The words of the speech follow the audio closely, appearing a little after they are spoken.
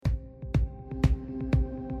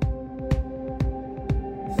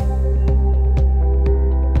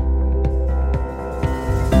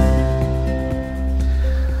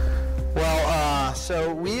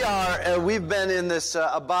We've been in this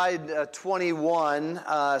Abide 21,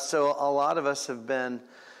 so a lot of us have been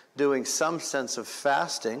doing some sense of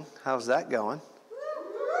fasting. How's that going?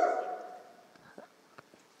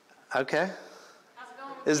 Okay.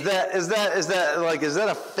 How's it going? Is that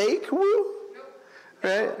a fake woo? Nope.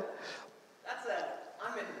 Right?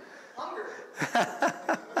 I'm in hunger.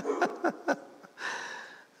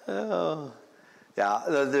 Oh. Yeah,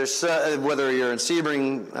 there's whether you're in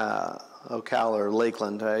Sebring, Ocala, or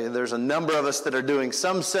Lakeland, there's a number of us that are doing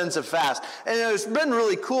some sense of fast, and it's been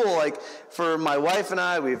really cool. Like for my wife and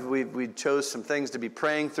I, we chose some things to be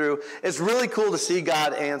praying through. It's really cool to see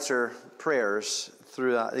God answer prayers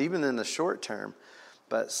through even in the short term.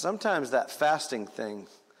 But sometimes that fasting thing,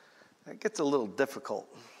 it gets a little difficult.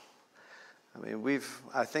 I mean,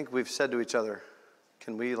 I think we've said to each other,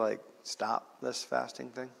 "Can we stop this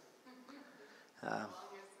fasting thing?"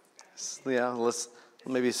 Let's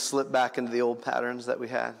maybe slip back into the old patterns that we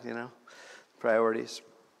had, priorities.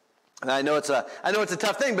 And I know it's a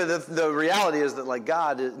tough thing, but the reality is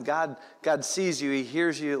that God sees you, He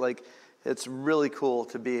hears you. It's really cool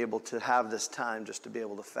to be able to have this time just to be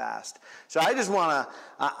able to fast. So I just want to,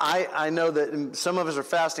 I know that some of us are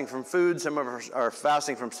fasting from food, some of us are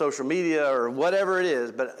fasting from social media or whatever it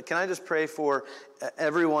is, but can I just pray for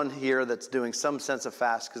everyone here that's doing some sense of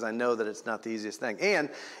fast, because I know that it's not the easiest thing.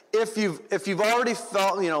 And if you've already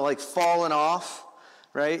felt, fallen off,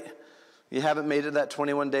 right? You haven't made it that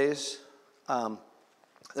 21 days,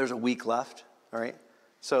 there's a week left, all right?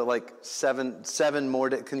 So seven more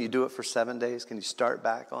days. Can you do it for 7 days? Can you start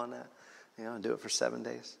back on that? And do it for 7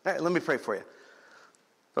 days. All right, let me pray for you.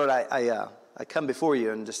 Lord, I come before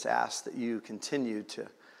you and just ask that you continue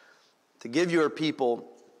to give your people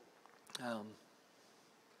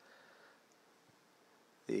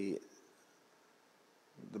the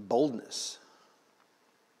boldness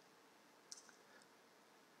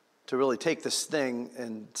to really take this thing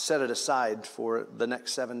and set it aside for the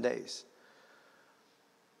next 7 days.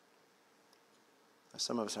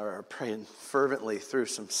 Some of us are praying fervently through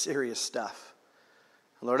some serious stuff.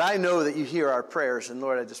 Lord, I know that you hear our prayers, and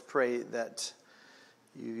Lord, I just pray that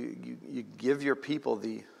you give your people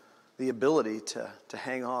the ability to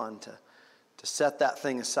hang on, to set that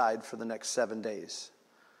thing aside for the next 7 days,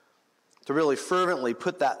 to really fervently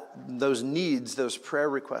put those needs, those prayer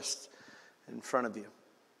requests in front of you.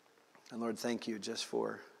 And Lord, thank you just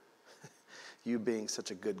for you being such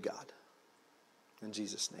a good God. In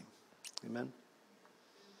Jesus' name, amen.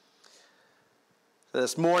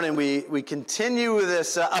 This morning we continue with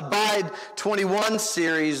this Abide 21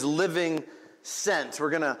 series, Living Sent. We're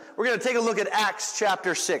gonna take a look at Acts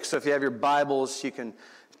chapter 6. So if you have your Bibles, you can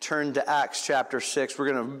turn to Acts chapter 6. We're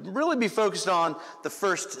gonna really be focused on the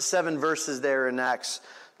first 7 verses there in Acts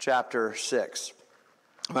chapter 6.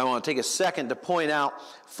 I want to take a second to point out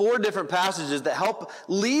 4 different passages that help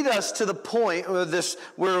lead us to the point of this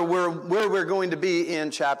where we're going to be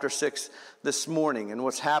in chapter 6 this morning, and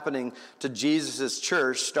what's happening to Jesus'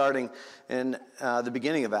 church starting in the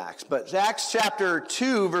beginning of Acts. But Acts chapter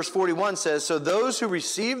 2 verse 41 says, "So those who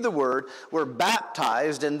received the word were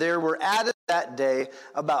baptized, and there were added that day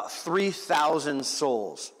about 3,000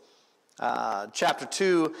 souls." Chapter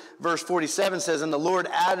 2, verse 47 says, "And the Lord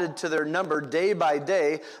added to their number day by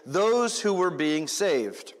day those who were being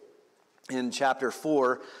saved." In chapter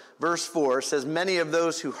 4, verse 4 says, "Many of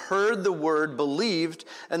those who heard the word believed,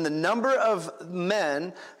 and the number of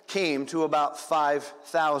men came to about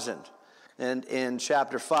 5,000. And in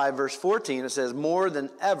chapter 5, verse 14, it says, "More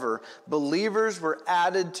than ever, believers were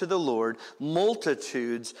added to the Lord,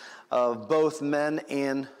 multitudes of both men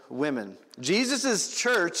and women." Jesus'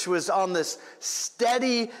 church was on this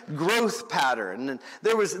steady growth pattern, and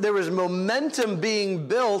there was momentum being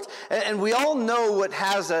built, and we all know what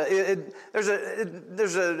has there's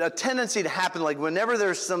a tendency to happen, whenever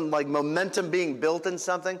there's some momentum being built in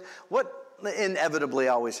something, what inevitably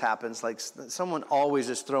always happens, someone always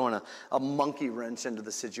is throwing a monkey wrench into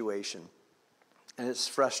the situation, and it's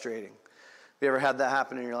frustrating. Have you ever had that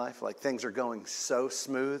happen in your life? Things are going so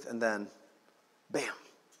smooth, and then bam.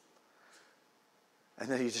 And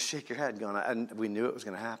then you just shake your head going, and we knew it was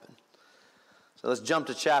going to happen. So let's jump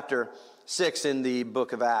to chapter 6 in the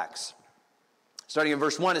book of Acts. Starting in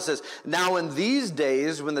verse 1, it says, "Now in these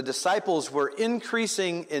days, when the disciples were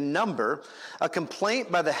increasing in number, a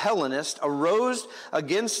complaint by the Hellenists arose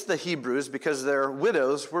against the Hebrews because their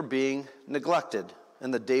widows were being neglected in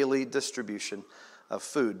the daily distribution of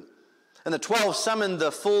food. And the 12 summoned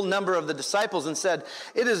the full number of the disciples and said,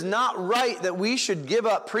 'It is not right that we should give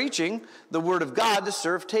up preaching the word of God to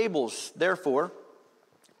serve tables. Therefore,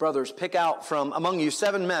 brothers, pick out from among you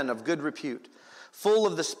 7 men of good repute, full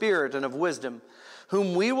of the Spirit and of wisdom,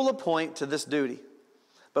 whom we will appoint to this duty.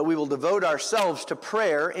 But we will devote ourselves to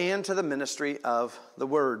prayer and to the ministry of the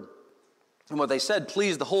word." And what they said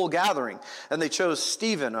pleased the whole gathering. And they chose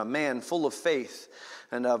Stephen, a man full of faith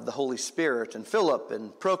and of the Holy Spirit, and Philip,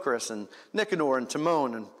 and Prochorus, and Nicanor, and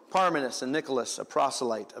Timon, and Parmenas, and Nicholas, a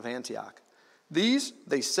proselyte of Antioch. These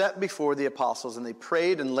they set before the apostles, and they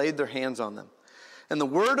prayed and laid their hands on them. And the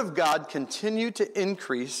word of God continued to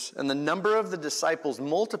increase, and the number of the disciples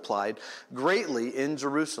multiplied greatly in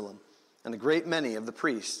Jerusalem. And a great many of the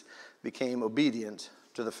priests became obedient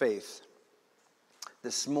to the faith.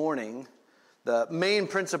 This morning, the main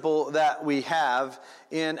principle that we have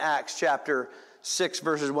in Acts chapter 6,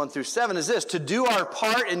 verses 1 through 7 is this: to do our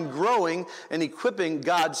part in growing and equipping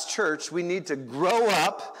God's church, we need to grow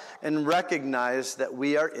up and recognize that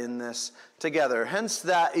we are in this together. Hence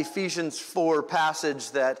that Ephesians 4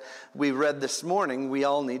 passage that we read this morning, we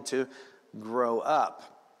all need to grow up.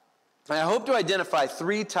 And I hope to identify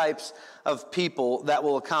 3 types of people that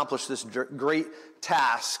will accomplish this great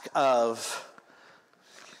task of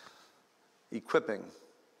equipping.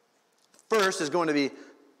 First is going to be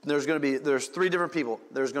there's 3 different people.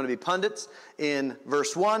 There's going to be pundits in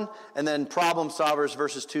verse 1, and then problem solvers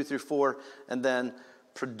verses 2 through 4, and then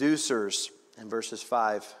producers in verses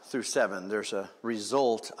 5 through 7. There's a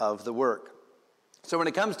result of the work. So when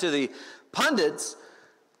it comes to the pundits,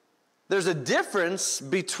 there's a difference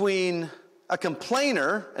between a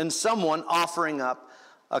complainer and someone offering up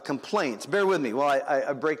a complaint. Bear with me while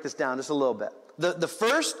I break this down just a little bit. The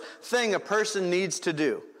first thing a person needs to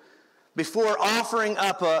do before offering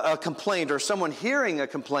up a complaint or someone hearing a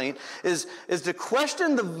complaint is to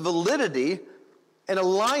question the validity and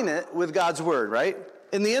align it with God's word, right?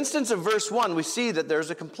 In the instance of verse 1, we see that there's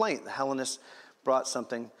a complaint. The Hellenists brought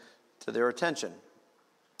something to their attention.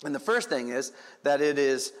 And the first thing is that it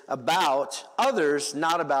is about others,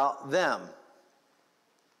 not about them.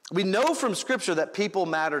 We know from Scripture that people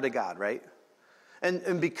matter to God, right?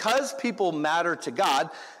 And because people matter to God,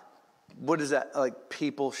 what is that? Like,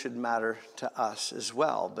 people should matter to us as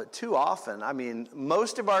well. But too often, I mean,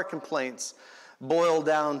 most of our complaints boil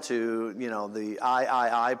down to, the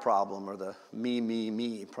I problem or the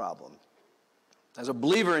me problem. As a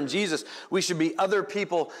believer in Jesus, we should be other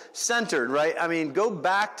people centered, right? I mean, go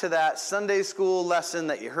back to that Sunday school lesson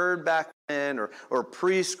that you heard back then or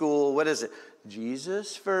preschool. What is it?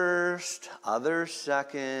 Jesus first, others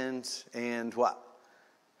second, and what?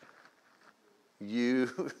 You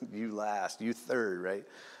last, you third, right?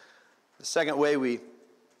 The second way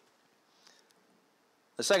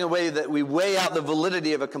that we weigh out the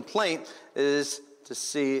validity of a complaint is to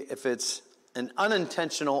see if it's an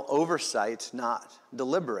unintentional oversight, not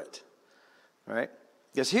deliberate, right?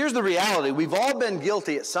 Because here's the reality. We've all been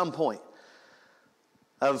guilty at some point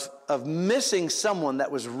of missing someone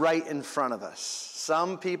that was right in front of us.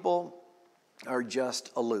 Some people are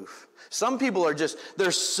just aloof. Some people are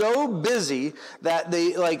they're so busy that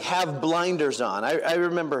they have blinders on. I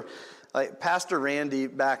remember Pastor Randy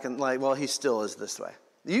back in he still is this way.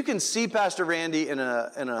 You can see Pastor Randy in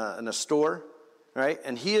a store, right?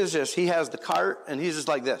 And he has the cart and he's just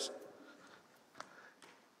like this.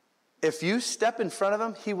 If you step in front of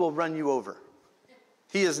him, he will run you over.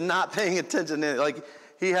 He is not paying attention to it.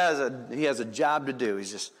 He has a job to do.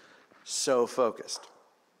 He's just so focused.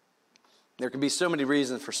 There can be so many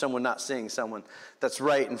reasons for someone not seeing someone that's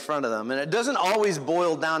right in front of them. And it doesn't always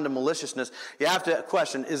boil down to maliciousness. You have to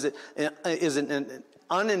question, is it an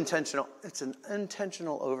unintentional? It's an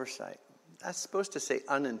intentional oversight. That's supposed to say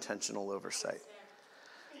unintentional oversight.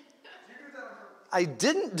 I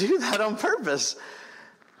didn't do that on purpose.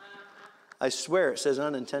 I swear it says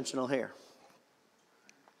unintentional here.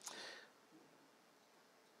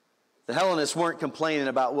 The Hellenists weren't complaining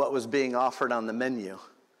about what was being offered on the menu.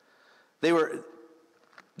 They were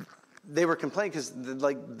complaining because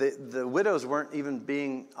the widows weren't even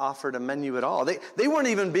being offered a menu at all. They weren't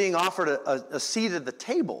even being offered a seat at the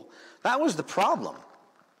table. That was the problem.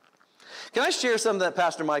 Can I share something that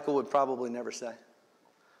Pastor Michael would probably never say?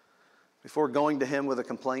 Before going to him with a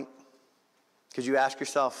complaint, could you ask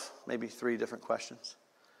yourself maybe 3 different questions?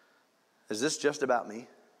 Is this just about me?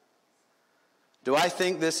 Do I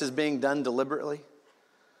think this is being done deliberately?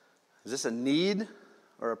 Is this a need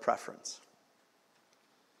or a preference?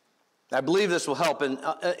 I believe this will help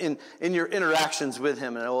in your interactions with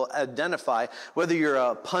him, and it will identify whether you're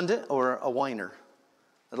a pundit or a whiner.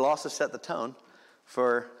 It'll also set the tone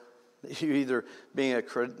for you either being a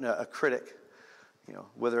critic,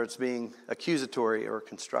 whether it's being accusatory or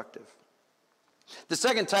constructive. The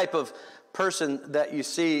second type of person that you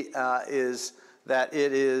see is that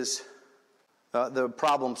it is the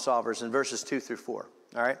problem solvers in verses 2 through 4.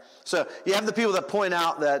 All right? So you have the people that point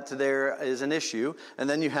out that there is an issue, and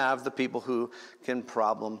then you have the people who can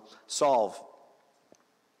problem solve.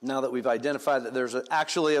 Now that we've identified that there's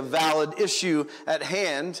actually a valid issue at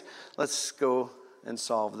hand, let's go and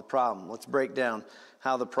solve the problem. Let's break down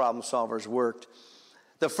how the problem solvers worked.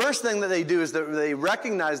 The first thing that they do is that they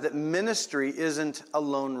recognize that ministry isn't a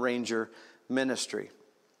Lone Ranger ministry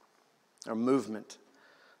or movement.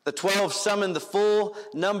 The 12 summoned the full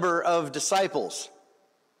number of disciples.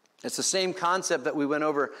 It's the same concept that we went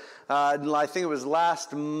over, I think it was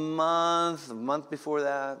last month, the month before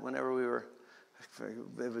that, whenever we were,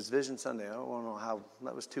 it was Vision Sunday. I don't know how,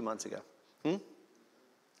 that was 2 months ago.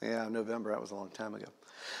 Yeah, November, that was a long time ago.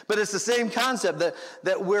 But it's the same concept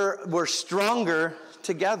that we're stronger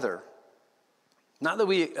together. Not that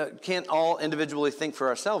we can't all individually think for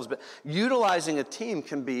ourselves, but utilizing a team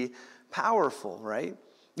can be powerful, right?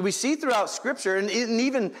 We see throughout Scripture, and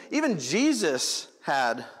even Jesus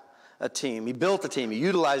had a team. He built a team. He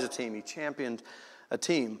utilized a team. He championed a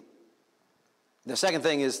team. The second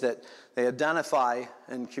thing is that they identify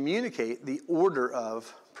and communicate the order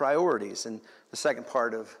of priorities in the second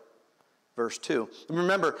part of verse 2.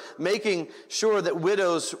 Remember, making sure that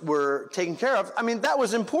widows were taken care of, I mean, that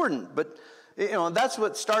was important, but that's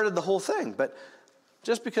what started the whole thing. But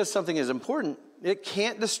just because something is important, it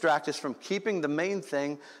can't distract us from keeping the main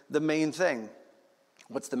thing the main thing.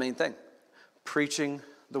 What's the main thing? Preaching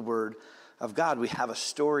the word of God. We have a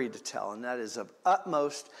story to tell, and that is of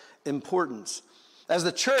utmost importance. As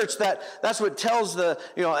the church, that's what tells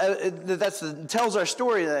tells our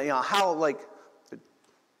story. That how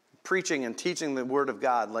preaching and teaching the word of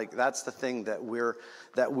God, that's the thing that we're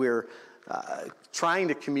trying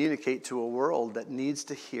to communicate to a world that needs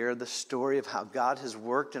to hear the story of how God has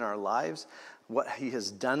worked in our lives, what He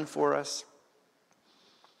has done for us,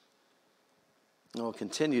 and will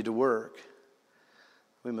continue to work.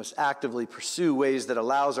 We must actively pursue ways that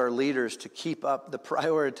allows our leaders to keep up the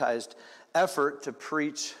prioritized effort to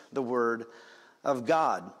preach the word of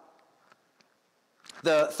God.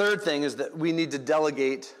 The third thing is that we need to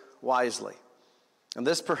delegate wisely. And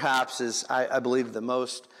this perhaps is, I believe, the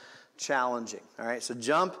most challenging. All right, so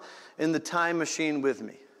jump in the time machine with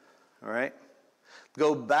me. All right,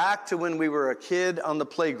 go back to when we were a kid on the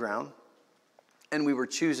playground and we were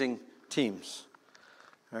choosing teams.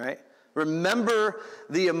 All right, remember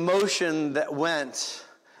the emotion that went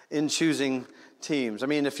in choosing teams. I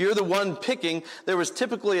mean, if you're the one picking, there was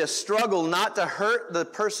typically a struggle not to hurt the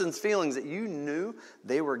person's feelings that you knew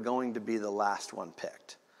they were going to be the last one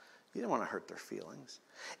picked. You didn't want to hurt their feelings.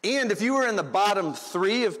 And if you were in the bottom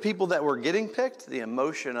 3 of people that were getting picked, the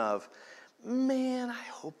emotion of, man, I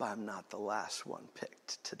hope I'm not the last one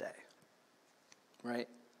picked today. Right?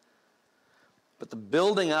 But the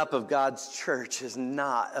building up of God's church is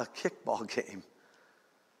not a kickball game.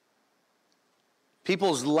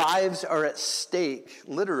 People's lives are at stake,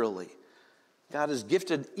 literally. God has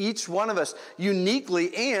gifted each one of us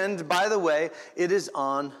uniquely, and, by the way, it is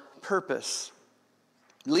on purpose.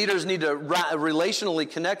 Leaders need to relationally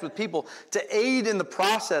connect with people to aid in the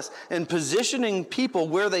process and positioning people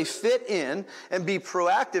where they fit in and be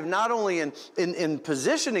proactive not only in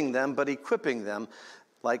positioning them, but equipping them,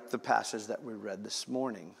 like the passage that we read this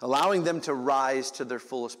morning, allowing them to rise to their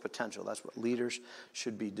fullest potential. That's what leaders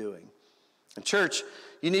should be doing. In church,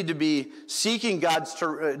 you need to be seeking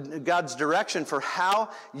God's direction for how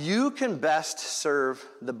you can best serve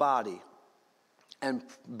the body and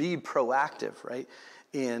be proactive, right,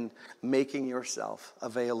 in making yourself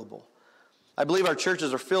available. I believe our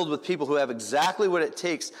churches are filled with people who have exactly what it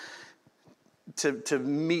takes to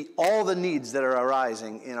meet all the needs that are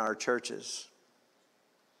arising in our churches.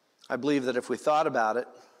 I believe that if we thought about it,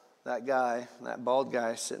 that bald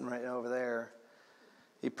guy sitting right over there,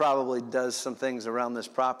 he probably does some things around this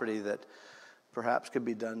property that perhaps could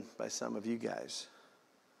be done by some of you guys.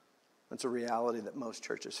 That's a reality that most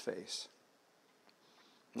churches face.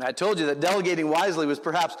 And I told you that delegating wisely was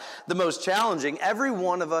perhaps the most challenging. Every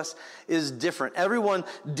one of us is different. Everyone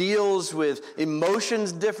deals with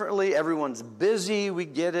emotions differently. Everyone's busy. We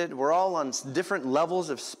get it. We're all on different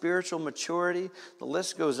levels of spiritual maturity. The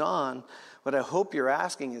list goes on. What I hope you're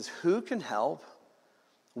asking is, who can help?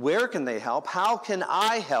 Where can they help? How can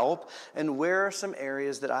I help? And where are some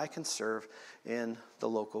areas that I can serve in the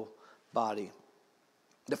local body?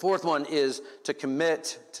 The fourth one is to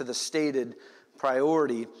commit to the stated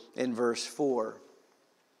priority in verse 4.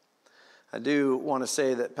 I do want to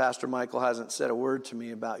say that Pastor Michael hasn't said a word to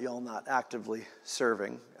me about y'all not actively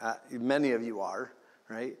serving. Many of you are,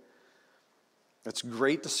 right? It's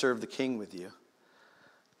great to serve the King with you.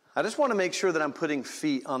 I just want to make sure that I'm putting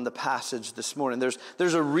feet on the passage this morning.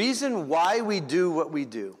 There's a reason why we do what we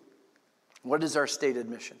do. What is our stated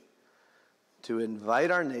mission? To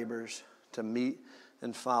invite our neighbors to meet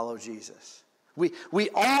and follow Jesus. We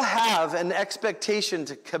all have an expectation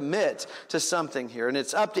to commit to something here, and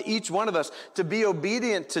it's up to each one of us to be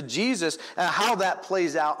obedient to Jesus and how that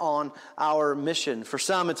plays out on our mission. For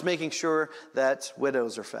some, it's making sure that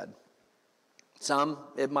widows are fed. Some,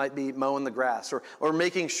 it might be mowing the grass or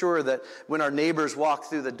making sure that when our neighbors walk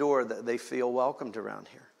through the door that they feel welcomed around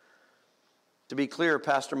here. To be clear,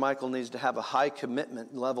 Pastor Michael needs to have a high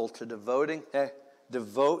commitment level to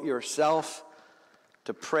devote yourself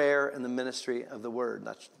to prayer and the ministry of the word.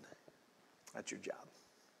 That's your job.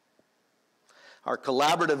 Our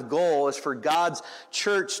collaborative goal is for God's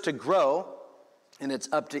church to grow, and it's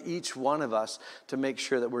up to each one of us to make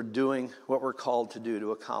sure that we're doing what we're called to do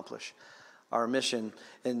to accomplish our mission.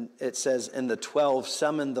 And it says, and the 12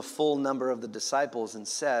 summoned the full number of the disciples and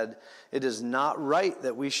said, it is not right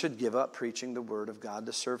that we should give up preaching the word of God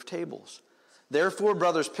to serve tables. Therefore,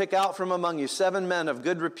 brothers, pick out from among you 7 men of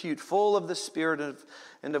good repute, full of the Spirit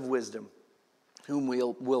and of wisdom, whom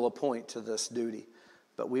we'll appoint to this duty.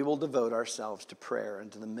 But we will devote ourselves to prayer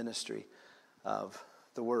and to the ministry of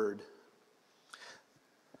the word.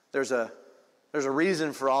 There's a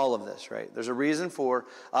reason for all of this, right? There's a reason for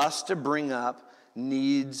us to bring up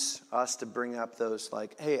needs, us to bring up those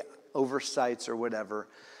like, hey, oversights or whatever.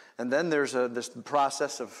 And then there's this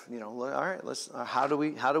process of, all right, how do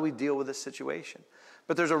we deal with this situation?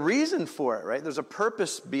 But there's a reason for it, right? There's a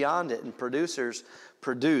purpose beyond it, and producers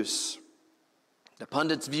produce. The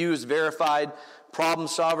pundits' view is verified. Problem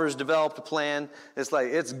solvers developed a plan. It's like,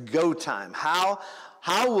 it's go time. How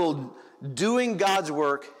will doing God's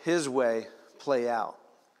work His way play out?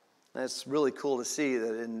 And it's really cool to see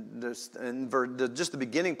that in just the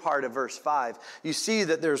beginning part of verse 5, you see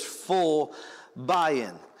that there's full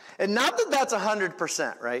buy-in. And not that that's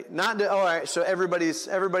 100%, right? Not that, all right, so everybody's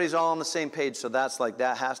all on the same page, so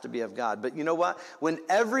that has to be of God. But you know what? When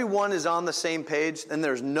everyone is on the same page and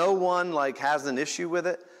there's no one has an issue with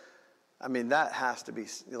it, I mean, that has to be,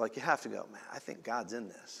 you have to go, man, I think God's in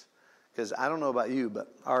this. Because I don't know about you,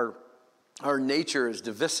 but our nature is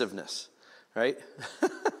divisiveness, right?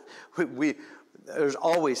 There's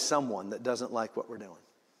always someone that doesn't like what we're doing,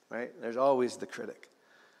 right? There's always the critic.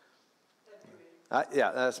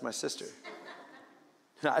 Yeah, that's my sister.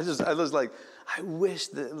 I was like, I wish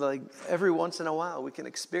that every once in a while we can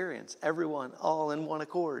experience everyone all in one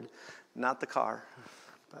accord. Not the car.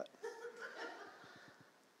 But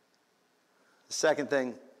the second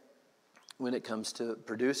thing when it comes to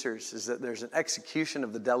producers is that there's an execution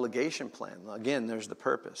of the delegation plan. Again, there's the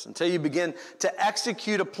purpose. Until you begin to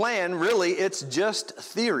execute a plan, really, it's just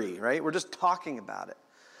theory, right? We're just talking about it.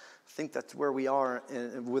 I think that's where we are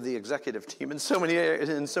with the executive team in so many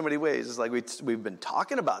ways. It's like we've been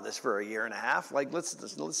talking about this for a year and a half. Let's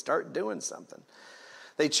start doing something.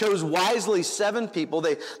 They chose wisely 7 people.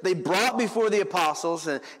 They brought before the apostles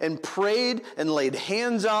and prayed and laid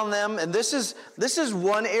hands on them. And this is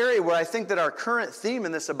one area where I think that our current theme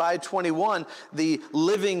in this Abide 21, the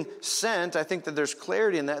living sent, I think that there's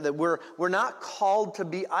clarity in that we're not called to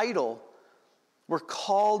be idle. We're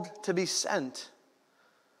called to be sent.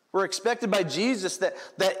 We're expected by Jesus that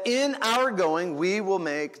in our going, we will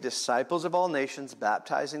make disciples of all nations,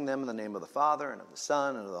 baptizing them in the name of the Father and of the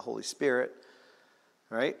Son and of the Holy Spirit,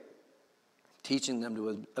 right? Teaching them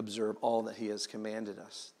to observe all that He has commanded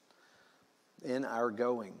us in our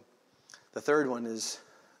going. The third one is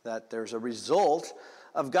that there's a result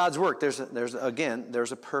of God's work. There's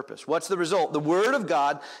a purpose. What's the result? The Word of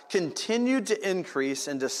God continued to increase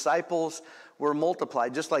and disciples were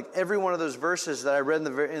multiplied. Just like every one of those verses that I read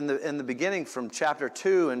in the beginning from chapter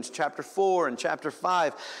 2 and chapter 4 and chapter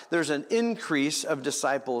 5, there's an increase of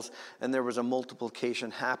disciples and there was a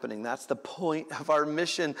multiplication happening. That's the point of our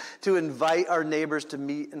mission, to invite our neighbors to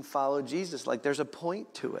meet and follow Jesus. There's a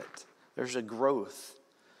point to it. There's a growth.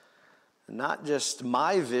 Not just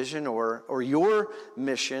my vision or your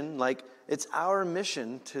mission. It's our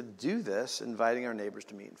mission to do this, inviting our neighbors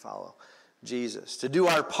to meet and follow Jesus. To do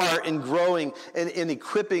our part in growing and in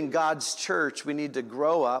equipping God's church, we need to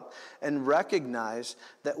grow up and recognize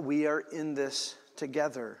that we are in this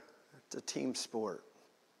together. It's a team sport.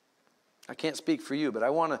 I can't speak for you, but I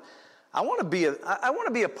want to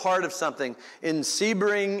be a part of something in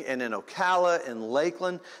Sebring and in Ocala and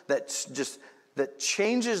Lakeland that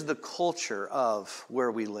changes the culture of where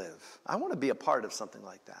we live. I want to be a part of something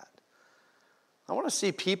like that. I want to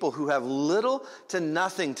see people who have little to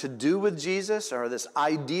nothing to do with Jesus or this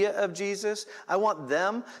idea of Jesus. I want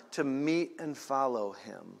them to meet and follow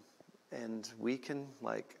Him. And we can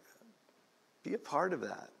Be a part of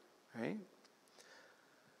that, right?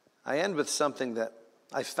 I end with something that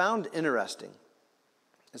I found interesting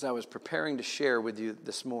as I was preparing to share with you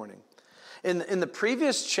this morning. In the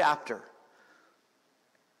previous chapter,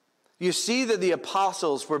 you see that the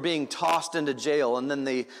apostles were being tossed into jail, and then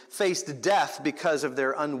they faced death because of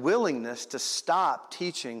their unwillingness to stop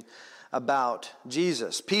teaching about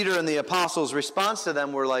Jesus. Peter and the apostles' response to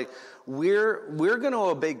them were like, we're going to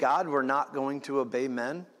obey God, we're not going to obey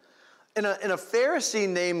men. And a Pharisee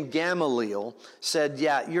named Gamaliel said,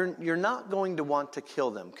 yeah, you're not going to want to kill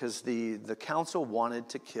them, because the council wanted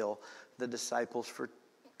to kill the disciples for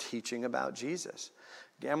teaching about Jesus.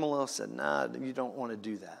 Gamaliel said, nah, you don't want to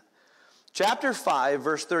do that. Chapter 5,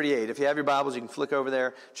 verse 38. If you have your Bibles, you can flick over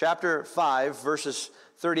there. Chapter 5, verses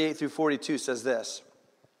 38 through 42 says this.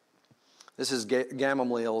 This is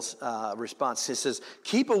Gamaliel's response. He says,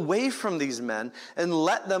 keep away from these men and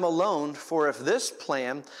let them alone, for if this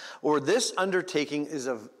plan or this undertaking is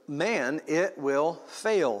of man, it will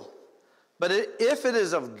fail. But if it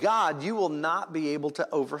is of God, you will not be able to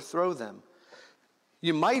overthrow them.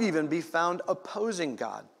 You might even be found opposing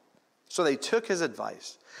God. So they took his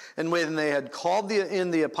advice. And when they had called in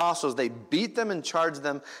the apostles, they beat them and charged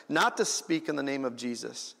them not to speak in the name of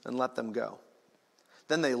Jesus, and let them go.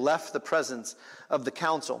 Then they left the presence of the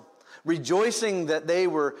council, rejoicing that they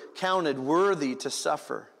were counted worthy to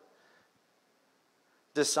suffer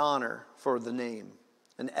dishonor for the name.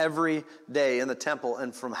 And every day in the temple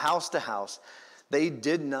and from house to house, they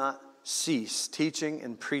did not cease teaching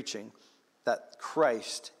and preaching that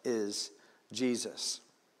Christ is Jesus.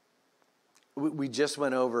 We just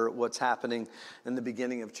went over what's happening in the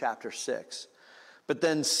beginning of chapter 6. But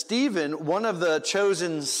then Stephen, one of the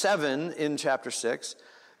chosen 7 in chapter 6,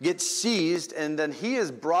 gets seized, and then he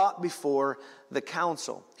is brought before the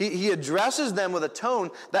council. He addresses them with a tone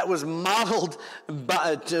that was modeled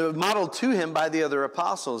to him by the other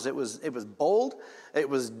apostles. It was bold, it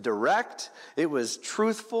was direct, it was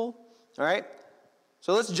truthful. All right?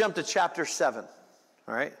 So let's jump to chapter 7.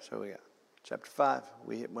 All right? So we got chapter 5.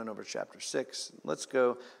 We went over chapter 6. Let's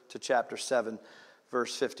go to chapter 7,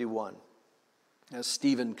 verse 51. As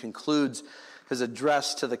Stephen concludes his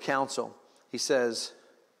address to the council, he says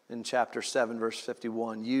in chapter 7, verse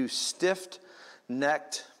 51, you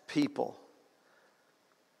stiff-necked people,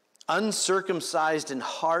 uncircumcised in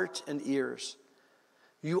heart and ears,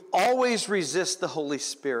 you always resist the Holy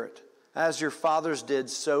Spirit. As your fathers did,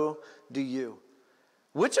 so do you.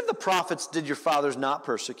 Which of the prophets did your fathers not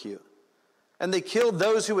persecute? And they killed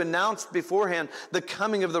those who announced beforehand the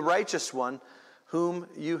coming of the righteous one, whom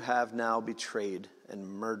you have now betrayed and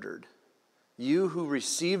murdered. You who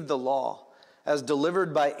received the law as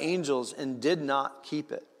delivered by angels and did not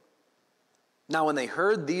keep it. Now when they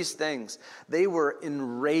heard these things, they were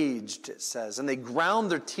enraged, it says, and they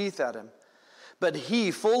ground their teeth at him. But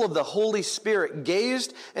he, full of the Holy Spirit,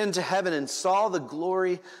 gazed into heaven and saw the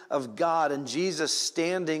glory of God and Jesus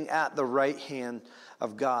standing at the right hand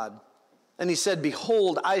of God. And he said,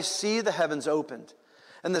 behold, I see the heavens opened,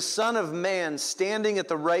 and the Son of Man standing at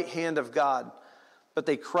the right hand of God. But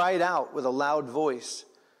they cried out with a loud voice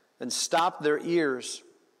and stopped their ears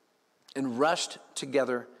and rushed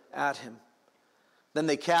together at him. Then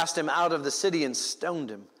they cast him out of the city and stoned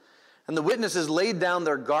him. And the witnesses laid down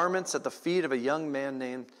their garments at the feet of a young man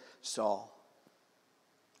named Saul.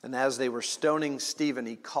 And as they were stoning Stephen,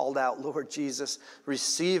 he called out, Lord Jesus,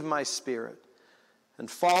 receive my spirit. And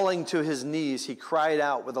falling to his knees, he cried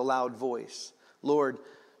out with a loud voice, Lord,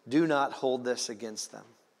 do not hold this against them.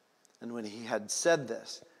 And when he had said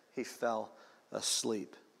this, he fell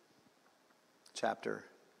asleep. Chapter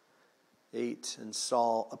 8, and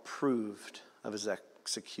Saul approved of his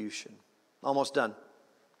execution. Almost done.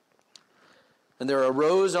 And there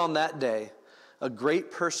arose on that day a great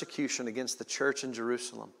persecution against the church in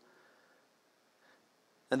Jerusalem.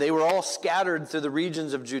 And they were all scattered through the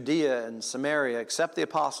regions of Judea and Samaria, except the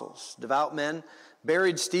apostles. Devout men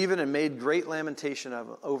buried Stephen and made great lamentation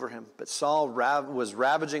over him. But Saul was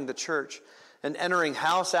ravaging the church, and entering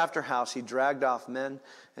house after house, he dragged off men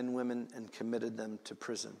and women and committed them to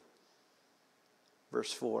prison.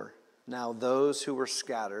 Verse 4, now those who were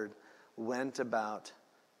scattered went about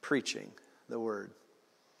preaching the word.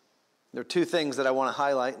 There are two things that I want to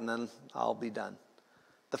highlight, and then I'll be done.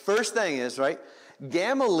 The first thing is, right,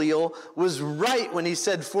 Gamaliel was right when he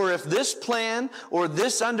said, for if this plan or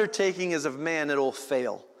this undertaking is of man, it will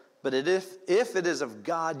fail. But if it is of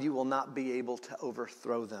God, you will not be able to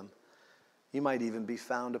overthrow them. You might even be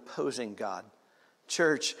found opposing God.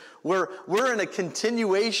 Church, we're in a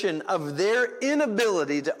continuation of their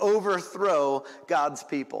inability to overthrow God's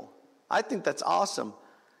people. I think that's awesome.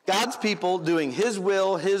 God's people doing his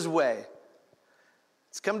will, his way.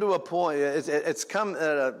 It's come to a point, it's come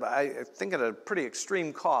at I think at a pretty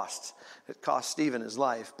extreme cost. It cost Stephen his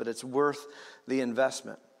life, but it's worth the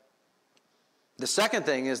investment. The second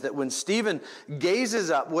thing is that when Stephen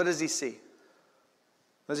gazes up, what does he see?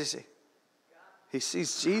 What does he see? He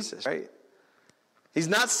sees Jesus, right? He's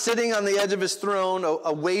not sitting on the edge of his throne,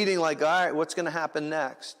 awaiting like, all right, what's going to happen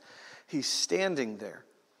next? He's standing there.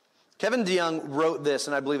 Kevin DeYoung wrote this,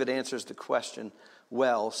 and I believe it answers the question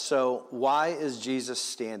well. So why is Jesus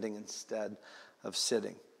standing instead of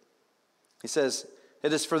sitting? He says,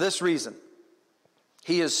 it is for this reason.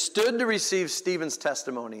 He has stood to receive Stephen's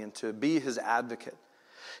testimony and to be his advocate.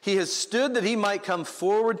 He has stood that he might come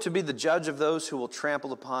forward to be the judge of those who will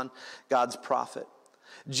trample upon God's prophet.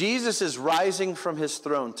 Jesus is rising from his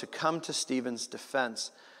throne to come to Stephen's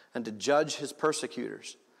defense and to judge his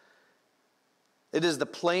persecutors. It is the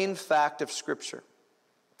plain fact of Scripture.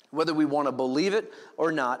 Whether we want to believe it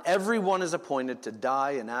or not, everyone is appointed to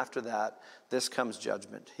die, and after that, this comes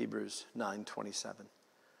judgment. Hebrews 9:27.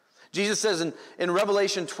 Jesus says in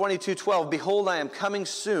Revelation 22:12, behold, I am coming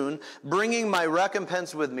soon, bringing my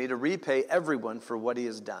recompense with me to repay everyone for what he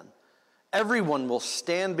has done. Everyone will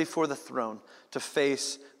stand before the throne to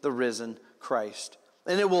face the risen Christ.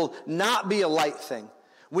 And it will not be a light thing.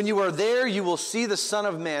 When you are there, you will see the Son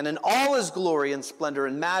of Man in all his glory and splendor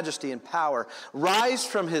and majesty and power rise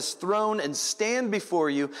from his throne and stand before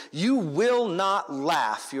you. You will not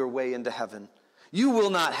laugh your way into heaven. You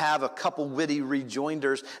will not have a couple witty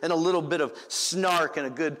rejoinders and a little bit of snark and a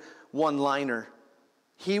good one-liner.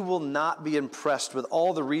 He will not be impressed with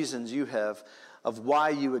all the reasons you have of why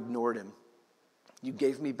you ignored him. You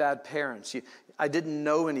gave me bad parents. I didn't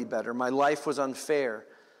know any better. My life was unfair.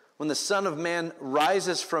 When the Son of Man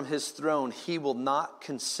rises from his throne, he will not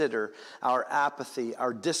consider our apathy,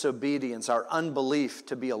 our disobedience, our unbelief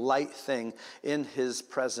to be a light thing in his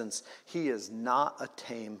presence. He is not a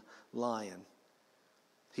tame lion.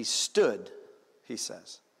 He stood, he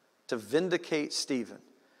says, to vindicate Stephen,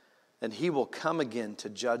 and he will come again to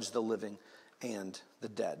judge the living and the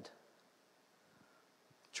dead.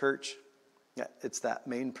 Church, it's that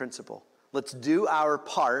main principle. Let's do our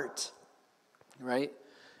part, right,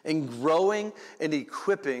 in growing and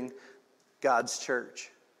equipping God's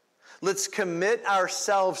church. Let's commit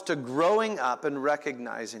ourselves to growing up and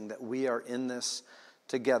recognizing that we are in this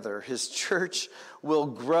together. His church will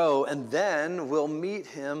grow, and then we'll meet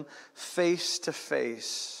him face to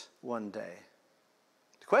face one day.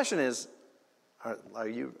 The question is, are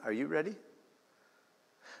you ready?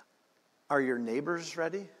 Are your neighbors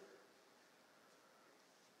ready?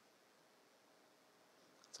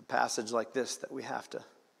 It's a passage like this that we have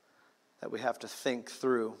to think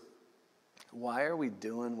through. Why are we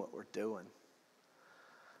doing what we're doing?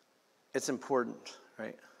 It's important,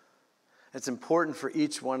 right? It's important for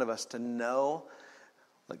each one of us to know,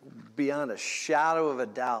 like beyond a shadow of a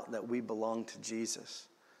doubt, that we belong to Jesus.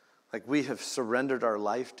 Like we have surrendered our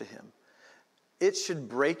life to him. It should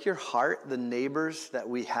break your heart, the neighbors that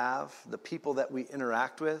we have, the people that we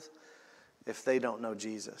interact with, if they don't know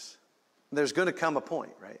Jesus. There's going to come a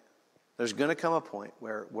point, right? There's going to come a point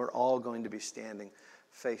where we're all going to be standing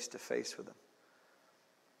face to face with him.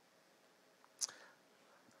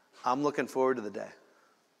 I'm looking forward to the day,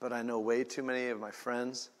 but I know way too many of my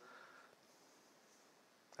friends,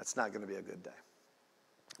 that's not going to be a good day.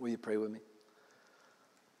 Will you pray with me?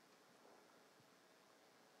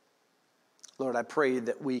 Lord, I pray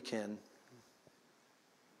that we can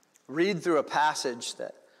read through a passage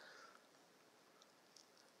that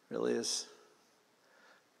really is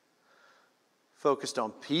focused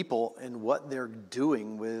on people and what they're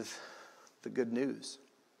doing with the good news.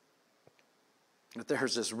 That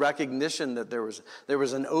there's this recognition that there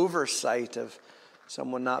was an oversight of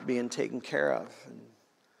someone not being taken care of. And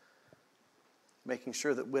making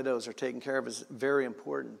sure that widows are taken care of is very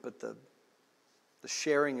important, but the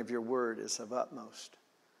sharing of your word is of utmost.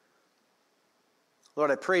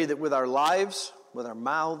 Lord, I pray that with our lives, with our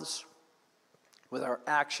mouths, with our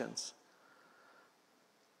actions,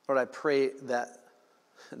 Lord, I pray that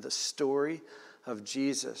the story of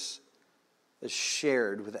Jesus is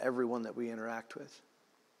shared with everyone that we interact with.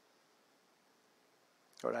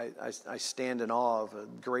 Lord, I stand in awe of a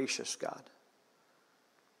gracious God.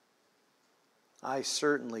 I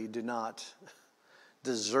certainly do not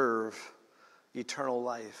deserve eternal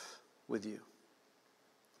life with you.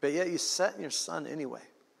 But yet you sent your Son anyway.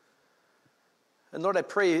 And Lord, I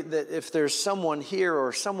pray that if there's someone here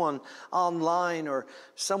or someone online or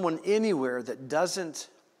someone anywhere that doesn't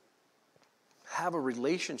have a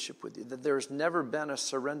relationship with you, that there's never been a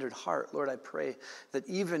surrendered heart, Lord, I pray that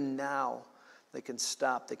even now they can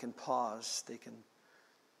stop, they can pause, they can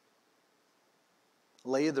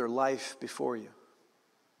lay their life before you.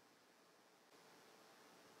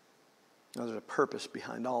 Now, there's a purpose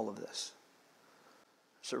behind all of this.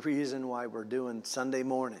 There's a reason why we're doing Sunday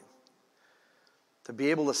morning. To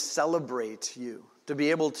be able to celebrate you, to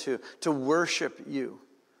be able to worship you,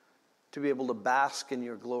 to be able to bask in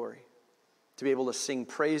your glory, to be able to sing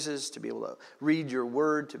praises, to be able to read your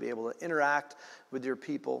word, to be able to interact with your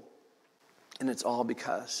people. And it's all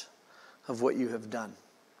because of what you have done,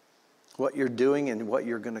 what you're doing, and what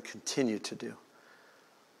you're going to continue to do.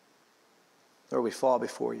 Lord, we fall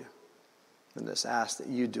before you and just ask that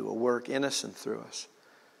you do a work in us and through us.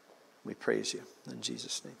 We praise you in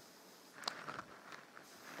Jesus' name.